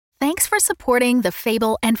for supporting the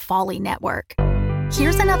Fable and Folly Network.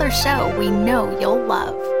 Here's another show we know you'll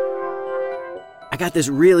love. I got this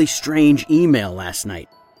really strange email last night.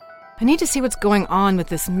 I need to see what's going on with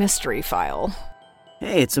this mystery file.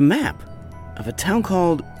 Hey, it's a map of a town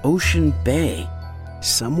called Ocean Bay.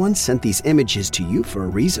 Someone sent these images to you for a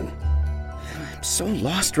reason. I'm so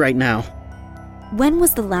lost right now. When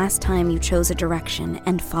was the last time you chose a direction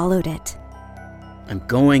and followed it? I'm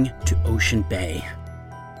going to Ocean Bay.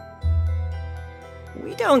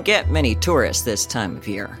 We don't get many tourists this time of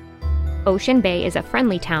year. Ocean Bay is a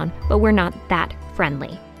friendly town, but we're not that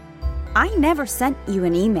friendly. I never sent you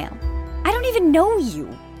an email. I don't even know you.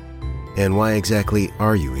 And why exactly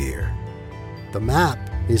are you here? The map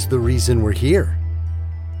is the reason we're here.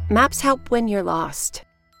 Maps help when you're lost.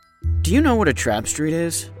 Do you know what a trap street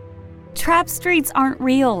is? Trap streets aren't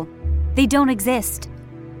real. They don't exist.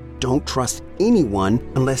 Don't trust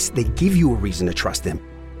anyone unless they give you a reason to trust them.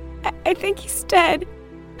 I think he's dead.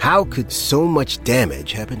 How could so much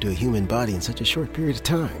damage happen to a human body in such a short period of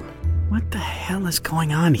time? What the hell is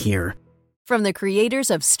going on here? From the creators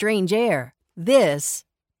of Strange Air, this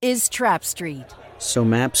is Trap Street. So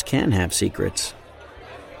maps can have secrets.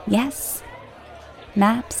 Yes.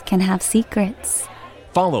 Maps can have secrets.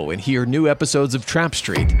 Follow and hear new episodes of Trap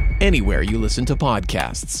Street anywhere you listen to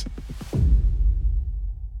podcasts.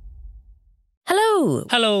 Hello!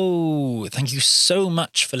 Hello! Thank you so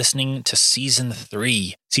much for listening to Season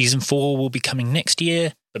 3. Season 4 will be coming next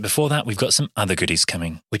year, but before that we've got some other goodies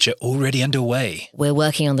coming, which are already underway. We're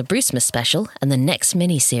working on the Brucemas special and the next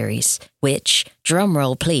mini-series, which,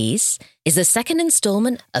 drumroll please, is the second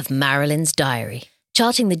installment of Marilyn's Diary,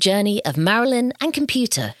 charting the journey of Marilyn and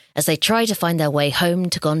Computer as they try to find their way home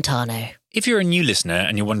to Guantanamo. If you're a new listener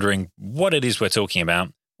and you're wondering what it is we're talking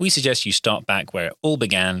about, we suggest you start back where it all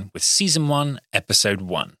began with Season 1, Episode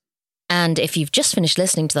 1. And if you've just finished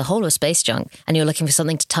listening to the whole of Space Junk and you're looking for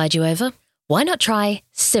something to tide you over, why not try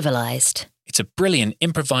Civilized? It's a brilliant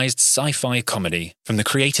improvised sci-fi comedy from the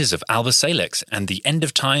creators of Alba Salix and The End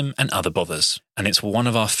of Time and Other Bothers, and it's one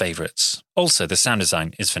of our favourites. Also, the sound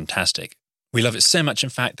design is fantastic. We love it so much, in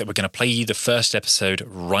fact, that we're going to play you the first episode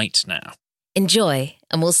right now. Enjoy,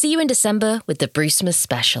 and we'll see you in December with the Brucemas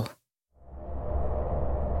special.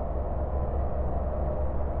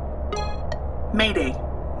 Mayday.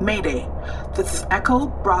 Mayday. This is Echo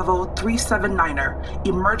Bravo 379er.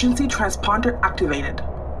 Emergency transponder activated.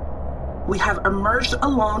 We have emerged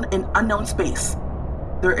alone in unknown space.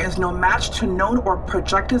 There is no match to known or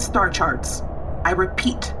projected star charts. I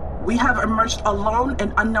repeat, we have emerged alone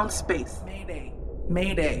in unknown space. Mayday.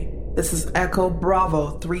 Mayday. This is Echo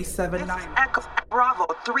Bravo 379. Echo Bravo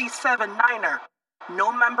 379er.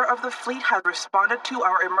 No member of the fleet has responded to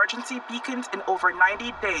our emergency beacons in over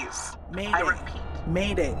 90 days. Mayday. I repeat.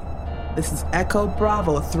 Mayday. This is Echo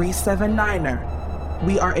Bravo 379er.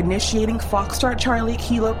 We are initiating Foxtrot Charlie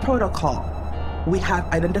Kilo protocol. We have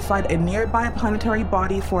identified a nearby planetary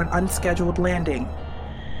body for an unscheduled landing.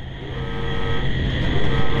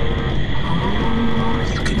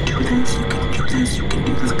 You can do this, you can do this, you can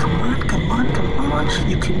do this. Come on, come on, come on.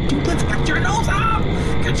 You can do this. Get your nose up!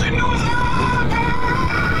 Get your nose up!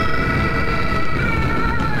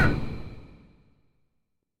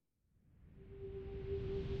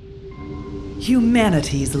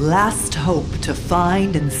 Humanity's last hope to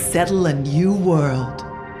find and settle a new world.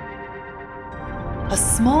 A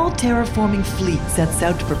small terraforming fleet sets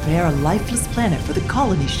out to prepare a lifeless planet for the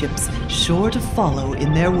colony ships sure to follow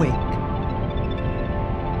in their wake.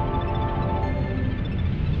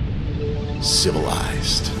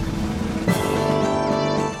 Civilized.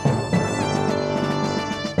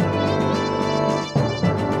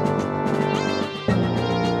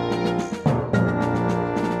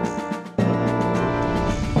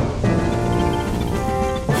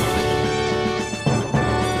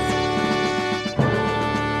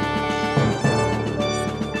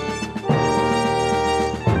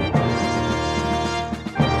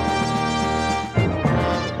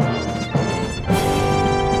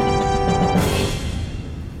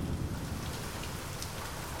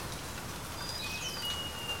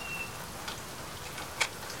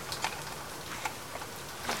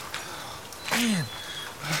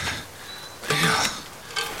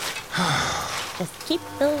 Just keep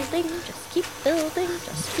building, just keep building,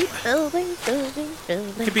 just keep building,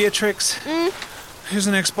 building. Hey, Beatrix. Here's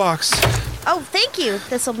an Xbox. Oh, thank you.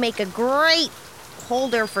 This'll make a great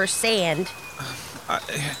holder for sand.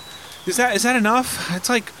 Is that enough? It's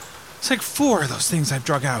like 4 of those things I've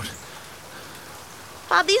drug out.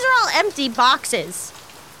 Bob, these are all empty boxes.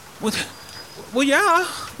 Well, yeah,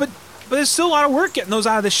 but there's still a lot of work getting those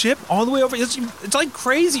out of the ship all the way over. It's like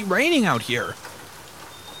crazy raining out here.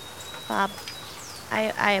 Bob,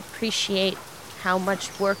 I appreciate how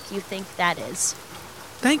much work you think that is.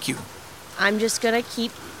 Thank you. I'm just gonna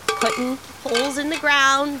keep putting holes in the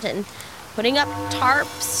ground and putting up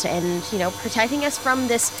tarps and, protecting us from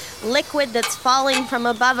this liquid that's falling from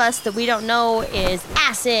above us that we don't know is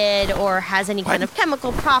acid or has any kind of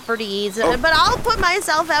chemical properties. But I'll put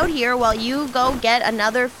myself out here while you go get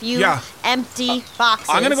another few empty boxes.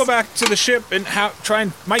 I'm gonna go back to the ship and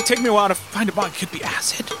might take me a while to find a box. It could be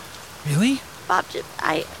acid. Really? Bob,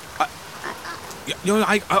 I'll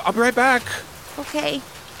be right back. Okay.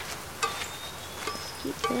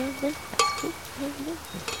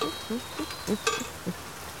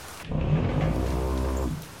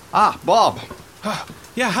 Bob.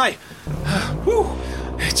 Yeah, hi. Whew.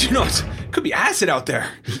 Do you know it could be acid out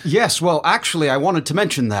there? Yes, well, actually, I wanted to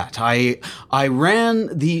mention that. I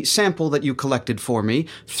ran the sample that you collected for me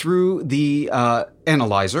through the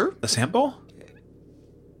analyzer. The sample?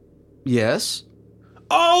 Yes.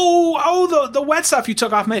 Oh, the wet stuff you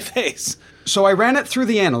took off my face. So I ran it through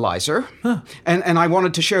the analyzer, and I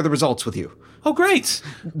wanted to share the results with you. Oh, great.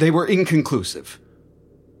 They were inconclusive.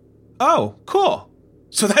 Oh, cool.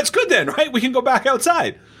 So that's good then, right? We can go back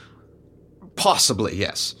outside. Possibly,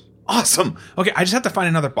 yes. Awesome. Okay, I just have to find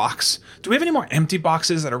another box. Do we have any more empty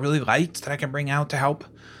boxes that are really light that I can bring out to help?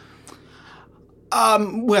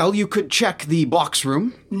 Well, you could check the box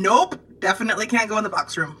room. Nope. Definitely can't go in the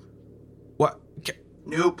box room. What?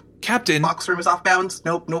 Nope. Captain. Box room is off bounds.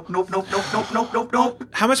 Nope.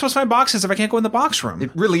 How am I supposed to find boxes if I can't go in the box room?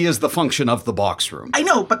 It really is the function of the box room. I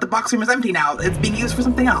know, but the box room is empty now. It's being used for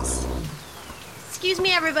something else. Excuse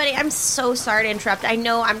me, everybody. I'm so sorry to interrupt. I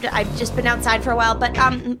know I've just been outside for a while, but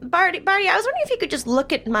Barty, I was wondering if you could just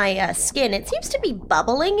look at my skin. It seems to be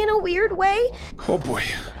bubbling in a weird way. Oh boy.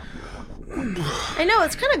 I know,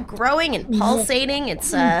 it's kind of growing and pulsating.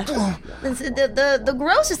 It's the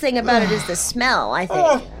grossest thing about it is the smell, I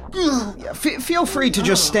think. Feel free to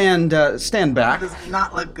just stand back. Does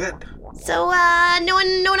not look good. So, no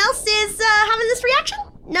one else is having this reaction?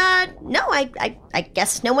 No, I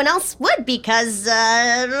guess no one else would because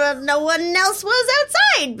no one else was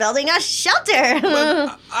outside building a shelter.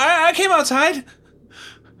 I came outside.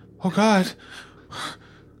 Oh, God.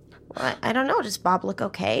 Well, I don't know. Does Bob look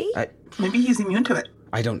okay? Maybe he's immune to it.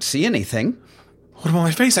 I don't see anything. What about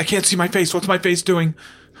my face? I can't see my face. What's my face doing?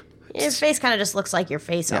 His face kind of just looks like your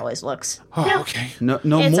face always looks. Oh, okay.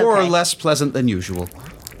 No more or less pleasant than usual.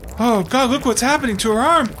 Oh, God, look what's happening to her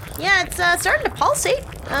arm. Yeah, it's starting to pulsate.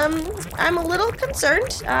 I'm a little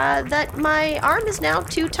concerned that my arm is now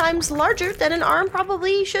 2 times larger than an arm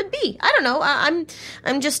probably should be. I don't know. I'm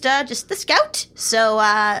just the scout. So,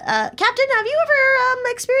 Captain, have you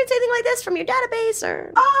ever experienced anything like this from your database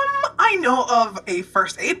or? I know of a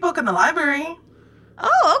first aid book in the library.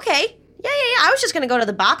 Oh, okay. Yeah. I was just going to go to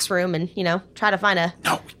the box room and, try to find a...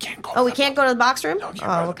 No, we can't go. Oh, we can't go to the box room? No, we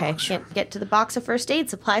can't go to the okay. box room. Can't get to the box of first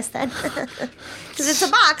aid supplies then. Because it's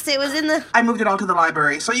a box. It was in the... I moved it all to the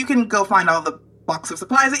library, so you can go find all the box of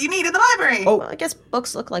supplies that you need in the library. Oh, well, I guess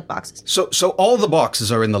books look like boxes. So all the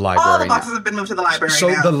boxes are in the library All the boxes now. have been moved to the library So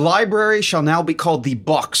now. the library shall now be called the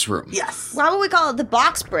box room. Yes. Why would we call it the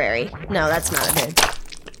boxbrary? No, that's not a thing.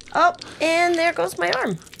 Oh, and there goes my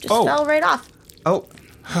arm. Just fell right off. Oh.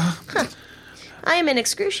 Huh. I am in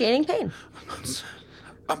excruciating pain.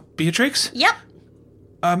 Beatrix? Yep.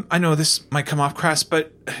 I know this might come off crass,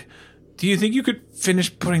 but do you think you could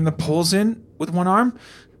finish putting the poles in with one arm?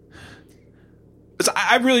 'Cause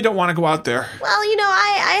I really don't want to go out there. Well,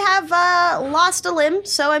 I have lost a limb,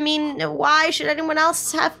 so, why should anyone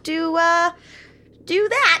else have to do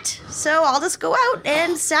that? So I'll just go out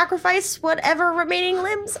and sacrifice whatever remaining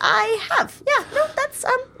limbs I have. Yeah, no, that's,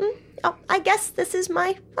 I guess this is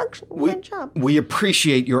my function, my job. We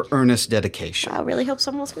appreciate your earnest dedication. I really hope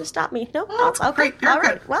someone was going to stop me. No? Oh, okay. great. You're All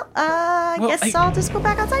right. good. Well, I guess I'll just go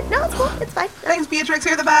back outside. No, it's cool. It's fine. Thanks, Beatrix.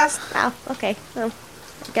 You're the best. Wow. Okay. Well,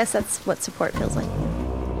 I guess that's what support feels like.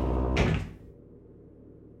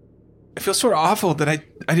 I feel sort of awful that I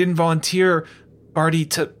didn't volunteer Barty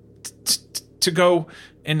to go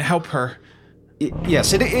and help her.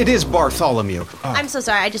 Yes, it is Bartholomew. Oh. I'm so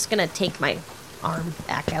sorry. I'm just going to take my arm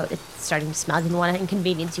back out. It's starting to smell. I didn't want to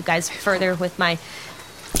inconvenience you guys further with my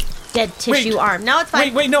dead tissue arm. No, it's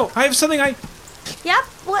fine. Wait, no. I have something Yep.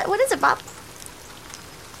 What is it, Bob?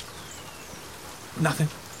 Nothing.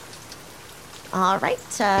 All right.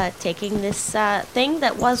 Taking this thing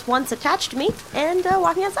that was once attached to me and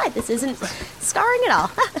walking outside. This isn't scarring at all.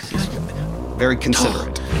 Very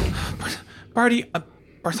considerate. Barty,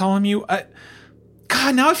 Bartholomew,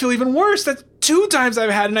 God, now I feel even worse. That's 2 times I've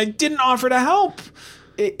had, and I didn't offer to help.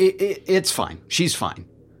 It's fine. She's fine.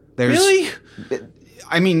 Really?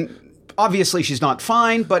 obviously she's not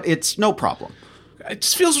fine, but it's no problem. It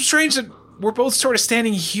just feels strange that we're both sort of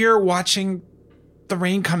standing here watching the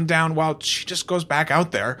rain come down while she just goes back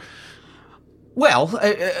out there. Well,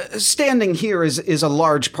 standing here is a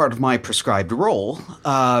large part of my prescribed role.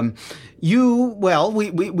 We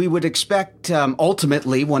would expect,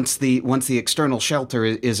 ultimately, once the external shelter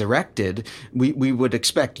is erected, we would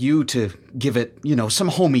expect you to give it, some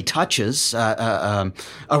homey touches,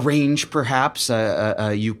 arrange perhaps,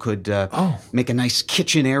 you could make a nice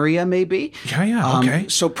kitchen area maybe. Yeah, okay.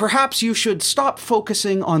 So perhaps you should stop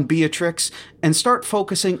focusing on Beatrix and start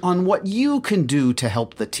focusing on what you can do to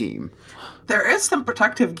help the team. There is some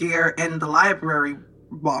protective gear in the library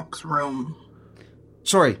box room.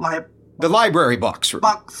 Sorry, the library box room.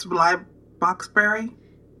 Boxberry?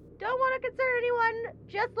 Don't want to concern anyone.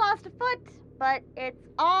 Just lost a foot, but it's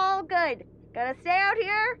all good. Gonna stay out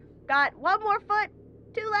here. Got one more foot,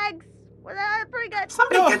 2 legs. Well, that's pretty good.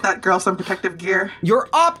 Somebody get that girl some protective gear. Your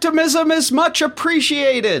optimism is much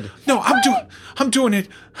appreciated. No, I'm doing it.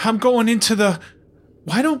 I'm going into the...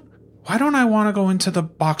 Why don't I want to go into the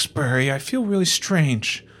Boxberry? I feel really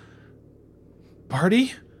strange.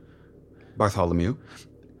 Barty? Bartholomew?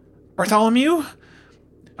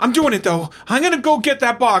 I'm doing it, though. I'm going to go get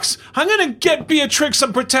that box. I'm going to get Beatrix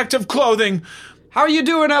some protective clothing. How are you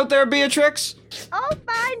doing out there, Beatrix? Oh,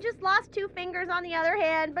 fine. Just lost 2 fingers on the other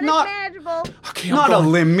hand, but it's manageable. Okay, Not a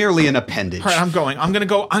limb, merely an appendage. All right, I'm going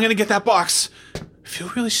to get that box. I feel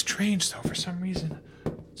really strange, though, for some reason.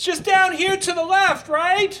 It's just down here to the left,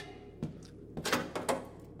 right?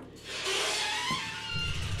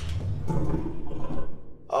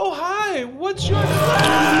 Oh, hi. What's your...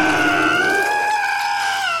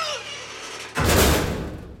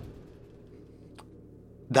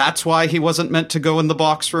 That's why he wasn't meant to go in the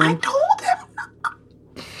box room? I told him.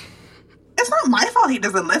 It's not my fault he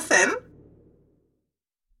doesn't listen.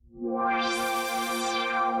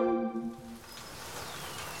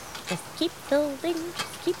 Just keep building,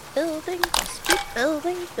 just keep building, just keep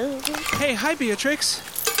building. Hey, hi, Beatrix.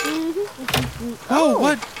 Oh,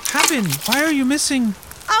 what happened? Why are you missing?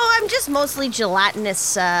 Oh, I'm just mostly gelatinous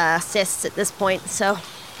cysts at this point, so,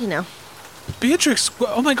 Beatrix,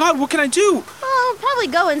 oh my god, what can I do? I'll probably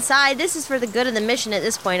go inside. This is for the good of the mission at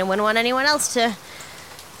this point. I wouldn't want anyone else to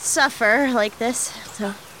suffer like this,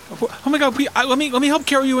 so... Oh my god, let me help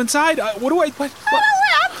carry you inside. What? Oh, I'm fine.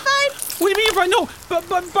 What do you mean you're fine? No, but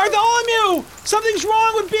Bartholomew! Something's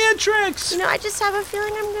wrong with Beatrix! I just have a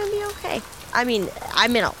feeling I'm gonna be okay. I mean,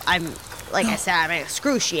 I'm in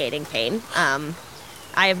excruciating pain.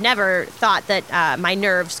 I have never thought that my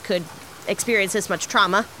nerves could experience this much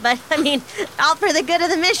trauma, but all for the good of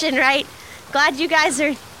the mission, right? Glad you guys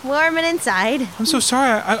are warm and inside. I'm so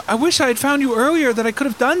sorry. I wish I had found you earlier, that I could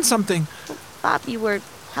have done something. Bob, you were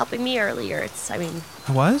helping me earlier. I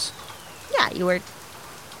was? Yeah, you were.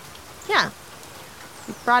 Yeah.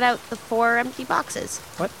 You brought out the 4 empty boxes.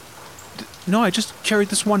 What? No, I just carried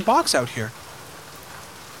this one box out here.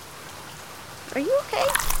 Are you okay?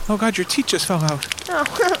 Oh god, your teeth just fell out. Oh,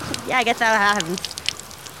 yeah, I guess that happens.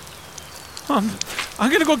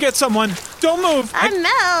 I'm gonna go get someone. Don't move. I'm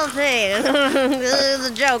melting. This is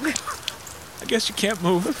a joke. I guess you can't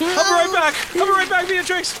move. I'll be right back,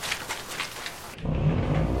 Beatrix.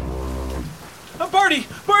 Barty!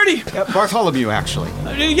 Bartholomew, actually.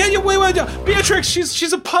 Wait. Beatrix,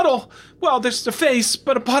 she's a puddle. Well, there's the face,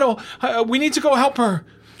 but a puddle. We need to go help her.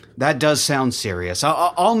 That does sound serious.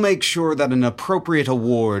 I'll make sure that an appropriate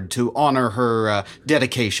award to honor her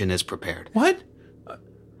dedication is prepared. What?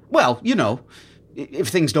 Well, if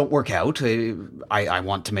things don't work out, I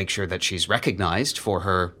want to make sure that she's recognized for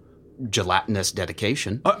her gelatinous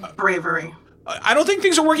dedication. Bravery. I don't think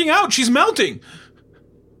things are working out. She's melting.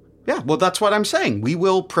 Yeah, well, that's what I'm saying. We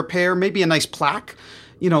will prepare maybe a nice plaque,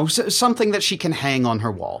 something that she can hang on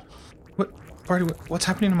her wall. What, Barty, what's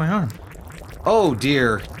happening to my arm? Oh,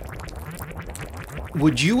 dear.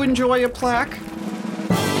 Would you enjoy a plaque?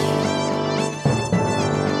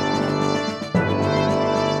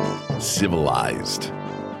 Civilized.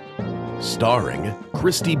 Starring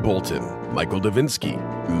Christy Bolton, Michael Davinsky,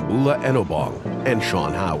 Mbula Enobong, and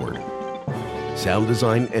Sean Howard. Sound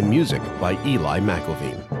design and music by Eli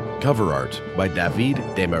McElveen. Cover art by David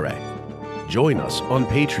Desmarais. Join us on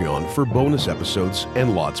Patreon for bonus episodes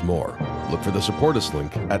and lots more. Look for the support us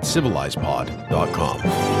link at civilizedpod.com.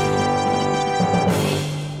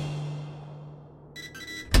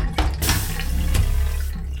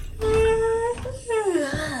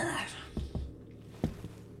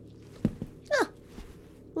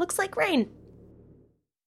 Looks like rain.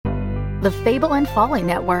 The Fable and Folly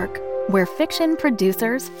Network, where fiction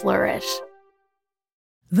producers flourish.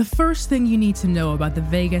 The first thing you need to know about the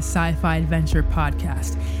Vega Sci-Fi Adventure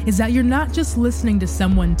podcast is that you're not just listening to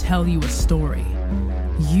someone tell you a story.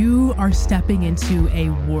 You are stepping into a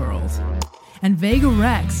world. And Vega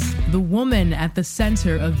Rex, the woman at the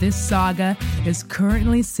center of this saga, is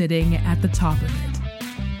currently sitting at the top of it.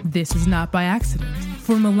 This is not by accident.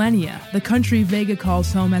 For millennia, the country Vega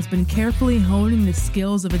calls home has been carefully honing the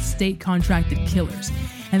skills of its state-contracted killers.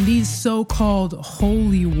 And these so-called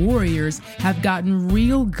holy warriors have gotten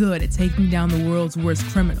real good at taking down the world's worst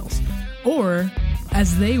criminals. Or,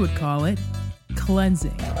 as they would call it,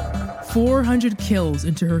 cleansing. 400 kills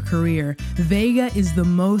into her career, Vega is the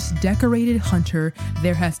most decorated hunter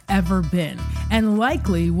there has ever been, and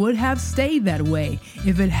likely would have stayed that way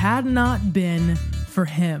if it had not been for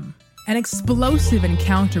him. An explosive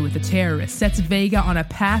encounter with the terrorists sets Vega on a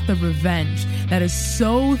path of revenge that is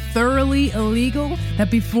so thoroughly illegal that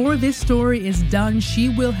before this story is done, she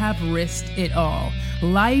will have risked it all.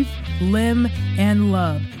 Life, limb, and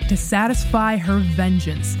love to satisfy her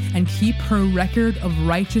vengeance and keep her record of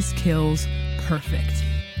righteous kills perfect.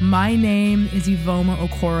 My name is Ivoma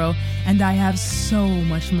Okoro, and I have so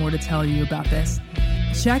much more to tell you about this.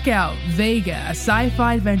 Check out Vega, a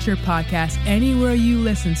sci-fi adventure podcast, anywhere you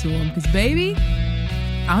listen to them, because baby,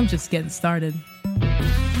 I'm just getting started.